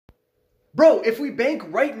Bro, if we bank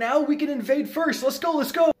right now, we can invade first. Let's go,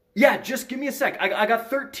 let's go. Yeah, just give me a sec. I got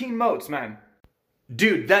 13 motes, man.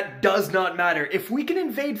 Dude, that does not matter. If we can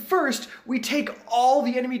invade first, we take all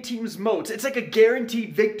the enemy team's motes. It's like a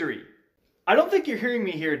guaranteed victory. I don't think you're hearing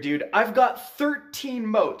me here, dude. I've got 13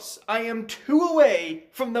 motes. I am 2 away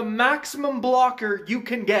from the maximum blocker you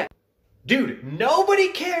can get. Dude, nobody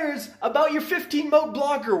cares about your 15 mote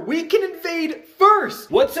blocker. We can invade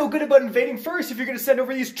first. What's so good about invading first if you're gonna send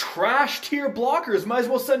over these trash tier blockers? Might as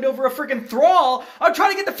well send over a freaking thrall. I'm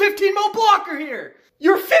trying to get the 15 mote blocker here.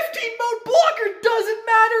 Your 15 mote blocker doesn't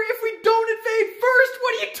matter if we don't invade first.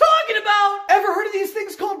 What are you talking about? Ever heard of these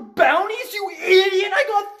things called bounties, you idiot? I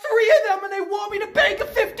got 3 of them and they want me to bank a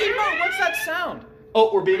 15 mote. What's that sound?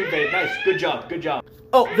 Oh, we're being invaded. Nice. Good job. Good job.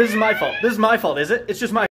 Oh, this is my fault. This is my fault, is it? It's just my